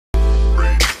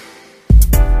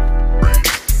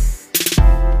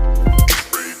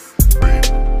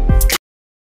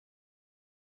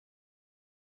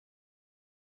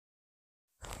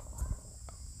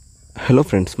Hello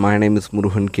friends, my name is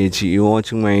Muruhan KG. You're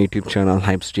watching my YouTube channel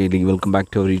Hyipsdaily. Welcome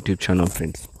back to our YouTube channel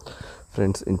friends.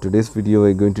 Friends, in today's video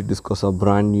we're going to discuss a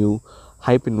brand new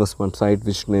Hyip investment site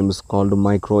which name is called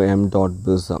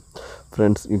microm.biz.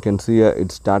 Friends, you can see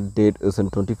its start date is on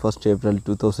 21st April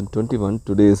 2021.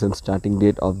 Today is the starting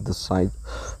date of the site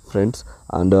friends,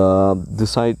 and the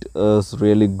site is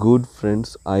really good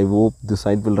friends. I hope the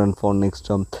site will run for next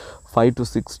 5 to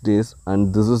 6 days,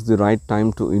 and this is the right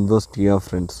time to invest here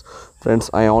friends.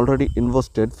 I already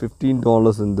invested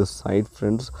 $15 in this site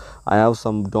friends. I have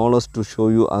some dollars to show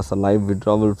you as a live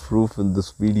withdrawal proof in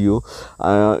this video.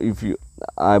 If you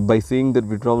by saying that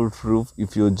withdrawal proof,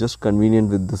 if you're just convenient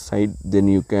with the site, then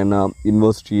you can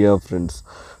invest here friends.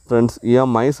 Here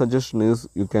my suggestion is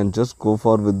you can just go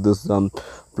for with this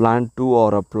plan 2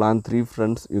 or a plan 3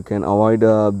 friends. You can avoid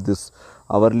this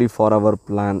hourly forever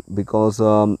plan, because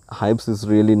Hyips is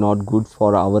really not good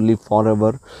for hourly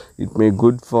forever. It may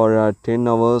good for 10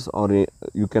 hours, or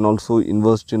you can also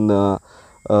invest in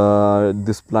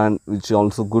this plan which is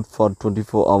also good for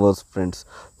 24 hours friends.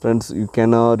 You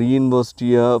can reinvest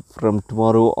here from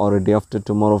tomorrow or a day after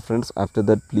tomorrow friends. After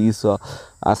that, please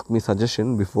ask me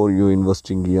suggestion before you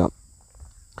investing here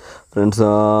friends.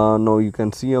 Now you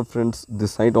can see here friends, the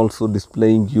site also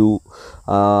displaying you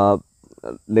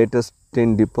latest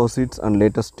 10 deposits and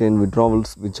latest 10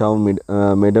 withdrawals which have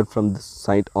made it from this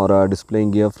site, or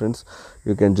displaying here friends.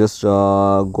 You can just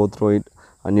go through it,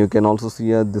 and you can also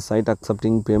see the site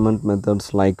accepting payment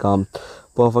methods like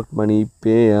perfect money,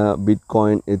 pay,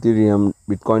 Bitcoin, Ethereum,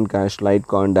 Bitcoin Cash,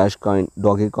 Litecoin, Dashcoin,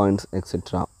 Dogecoins,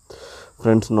 etc.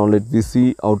 Friends, now let me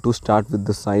see how to start with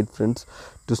the site friends.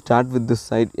 To start with this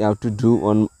site, you have to do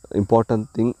one important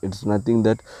thing. It's nothing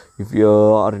that if you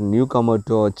are a newcomer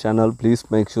to our channel, please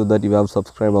make sure that you have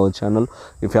subscribed our channel.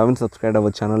 If you haven't subscribed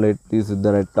our channel yet, please hit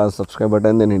the red color subscribe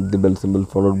button, then hit the bell symbol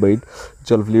followed by it,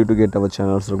 which will help you to get our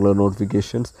channel's regular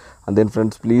notifications. And then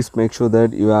friends, please make sure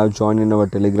that you have joined in our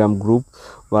Telegram group,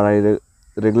 where I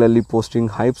regularly posting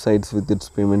Hyip Sites with its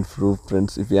payment proof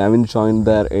friends. If you haven't joined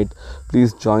there yet,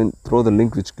 please join through the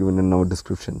link which given in our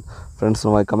description friends.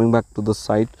 Now I coming back to the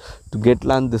site. To get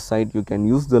land this site, you can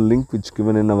use the link which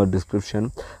given in our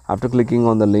description. After clicking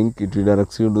on the link, it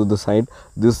redirects you to the site.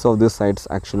 This of this site's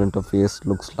actual interface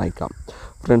looks like.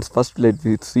 Friends, first let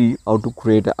me see how to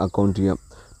create an account here.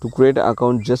 To create an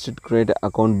account, just hit create an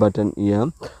account button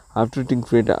here. After hitting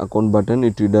create an account button,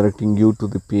 it redirecting you to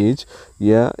the page.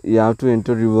 Here you have to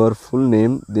enter your full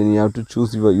name, then you have to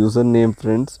choose your username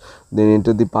friends, then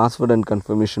enter the password and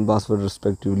confirmation password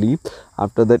respectively.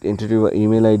 After that, enter your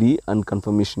email ID and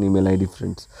confirmation email ID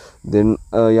friends. Then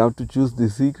you have to choose the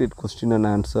secret question and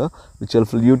answer, which will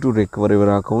help you to recover your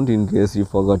account in case you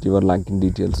forgot your login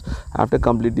details. After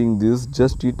completing this,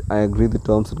 just hit I agree the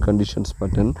terms and conditions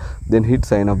button, then hit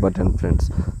sign up button friends.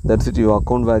 That's it, your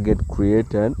account will get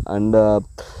created, and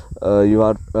you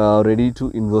are ready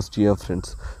to invest here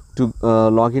friends. To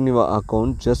log in your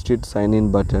account, just hit sign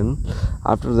in button.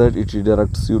 After that, it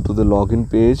redirects you to the login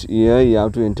page. Here you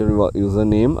have to enter your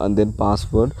username and then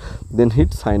password, then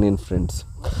hit sign in friends.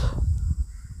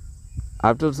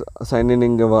 After signing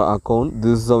in your account,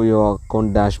 this is how your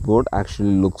account dashboard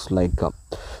actually looks like.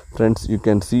 Friends, you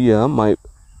can see here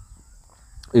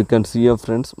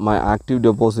friends, my active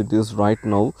deposit is right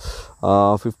now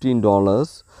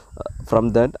 $15.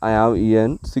 From that, I have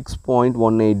earned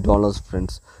 $6.18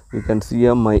 friends. You can see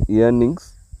here my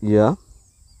earnings here.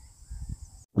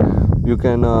 You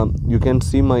can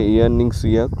see my earnings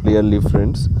here clearly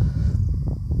friends.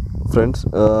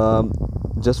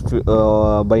 Just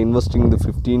by investing the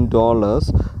 $15,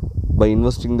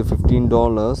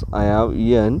 I have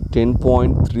earned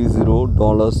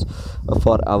 $10.30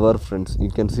 for hour friends. You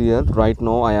can see here right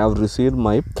now I have received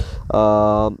my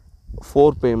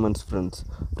 4 payments friends.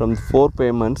 From 4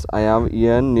 payments, I have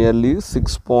earned nearly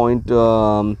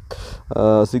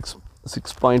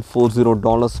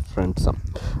 $6.40 friends.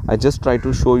 I just try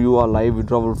to show you a live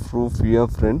withdrawal proof here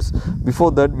friends.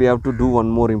 Before that, we have to do one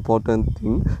more important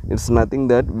thing. It's nothing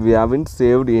that we haven't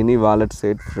saved any wallet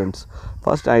set friends.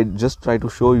 First, I just try to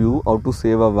show you how to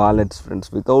save a wallet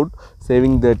friends without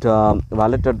saving that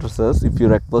wallet addresses. If you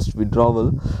request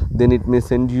withdrawal, then it may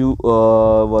send you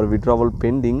your withdrawal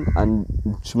pending, and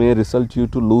which may result you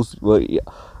to lose your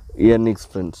earnings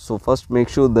friends. So first, make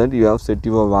sure that you have set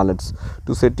your wallets.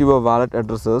 To set your wallet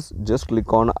addresses, just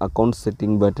click on account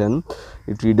setting button.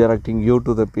 It redirecting you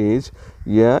to the page.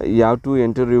 Here you have to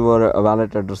enter your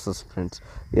wallet addresses friends.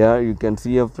 Here you can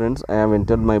see here friends, I have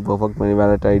entered my perfect money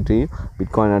wallet ID,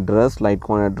 Bitcoin address,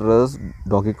 Litecoin address,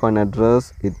 Dogecoin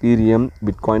address, Ethereum,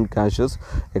 Bitcoin caches,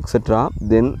 etc.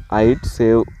 Then I hit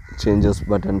save changes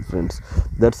button, friends.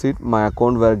 That's it. My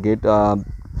account will get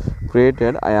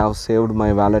created. I have saved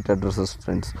my wallet addresses,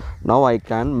 friends. Now I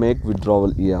can make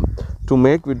withdrawal here. To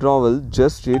make withdrawal,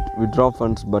 just hit withdraw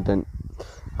funds button.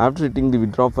 After hitting the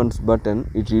withdraw funds button,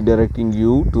 it's redirecting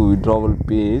you to withdrawal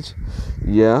page.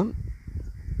 Here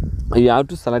you have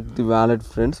to select the wallet,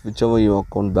 friends, whichever your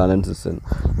account balance is in.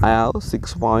 I have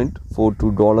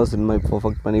 $6.42 in my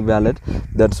Perfect Money wallet.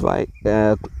 That's why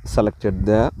selected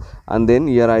there. And then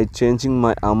here I changing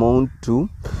my amount to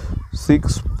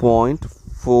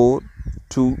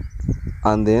 6.42,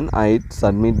 and then I hit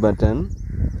submit button.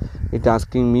 It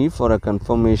asking me for a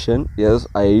confirmation. Yes,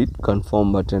 I hit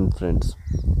confirm button, friends.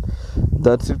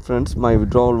 That's it, friends. My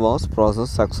withdrawal was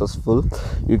processed successful.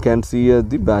 You can see here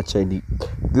the batch ID.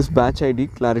 This batch ID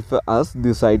clarifies us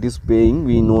the site is paying.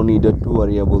 We no needed to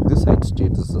worry about the site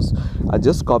statuses. I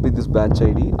just copy this batch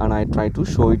ID and I try to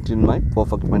show it in my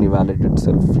Perfect Money wallet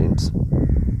itself, friends.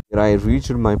 Here I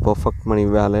reached my Perfect Money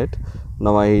wallet.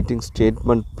 Now I hitting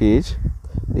statement page.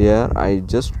 Here I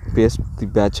just paste the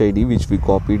batch ID which we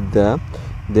copied there.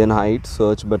 Then I hit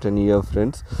search button here,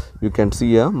 friends. You can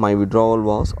see here my withdrawal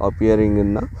was appearing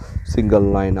in a single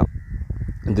line up.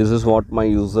 This is what my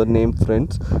username,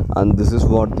 friends, and this is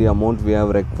what the amount we have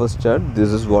requested. This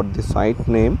is what the site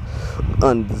name,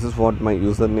 and this is what my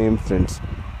username, friends.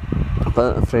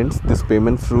 Friends, this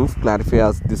payment proof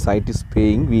clarifies the site is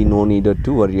paying. We no needed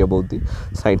to worry about the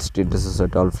site statuses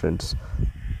at all, friends.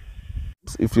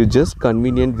 If you just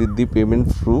convenient with the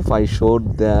payment proof I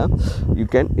showed there, you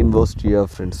can invest here,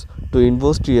 friends. To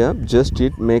invest here, just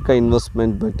hit make a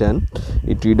investment button.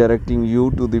 It redirecting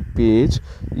you to the page.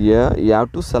 Here you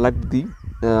have to select the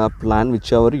plan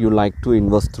whichever you like to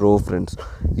invest through, friends.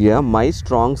 Yeah, my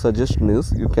strong suggestion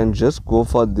is you can just go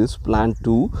for this plan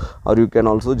 2, or you can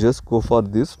also just go for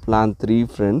this plan 3,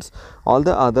 friends. All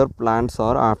the other plans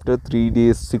are after 3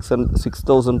 days,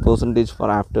 6,000% for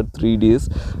after 3 days,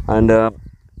 and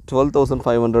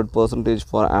 12,500%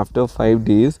 for after 5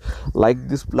 days. Like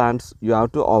these plans, you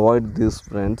have to avoid this,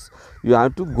 friends. You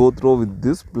have to go through with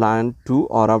this plan 2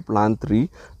 or a plan 3.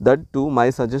 That too, my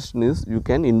suggestion is you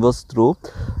can invest through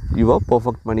your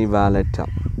Perfect Money wallet.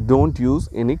 Don't use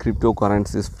any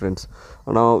cryptocurrencies, friends.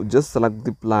 Now just select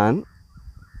the plan.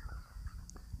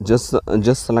 Just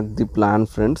select the plan,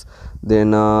 friends.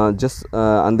 Then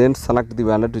and then select the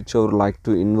wallet whichever you like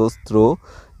to invest through.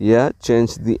 Yeah,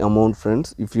 change the amount,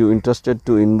 friends. If you interested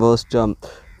to invest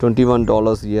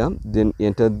 $21 here, then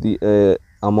enter the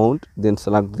amount, then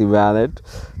select the wallet,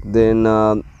 then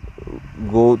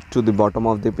go to the bottom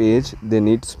of the page, then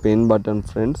hit spend button,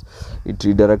 friends. It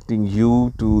redirecting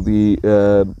you to the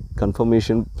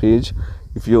confirmation page.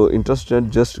 If you're interested,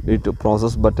 just hit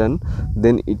process button,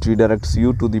 then it redirects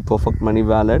you to the Perfect Money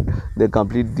wallet. They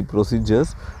complete the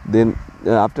procedures. Then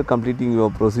after completing your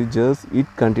procedures, hit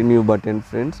continue button,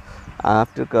 friends.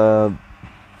 After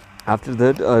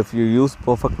that, if you use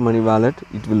Perfect Money wallet,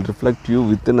 it will reflect you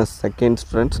within a second,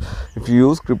 friends. If you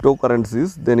use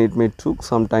cryptocurrencies, then it may took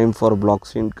some time for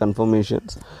blockchain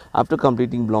confirmations. After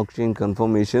completing blockchain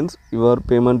confirmations, your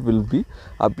payment will be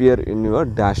appear in your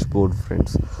dashboard,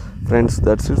 friends.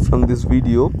 That's it from this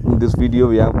video. In this video,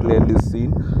 we have clearly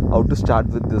seen how to start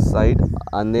with this site,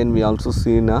 and then we also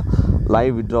seen a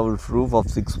live withdrawal proof of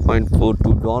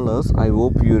 $6.42. I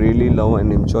hope you really love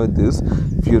and enjoy this.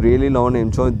 If you really love and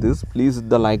enjoy this, please hit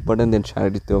the like button, then share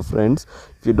it with your friends.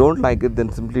 If you don't like it,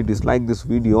 then simply dislike this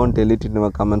video and tell it in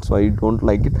your comments why you don't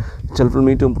like it. It's helpful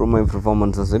me to improve my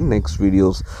performances in next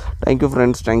videos. Thank you,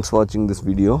 friends. Thanks for watching this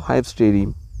video.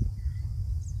 Hyipsdaily.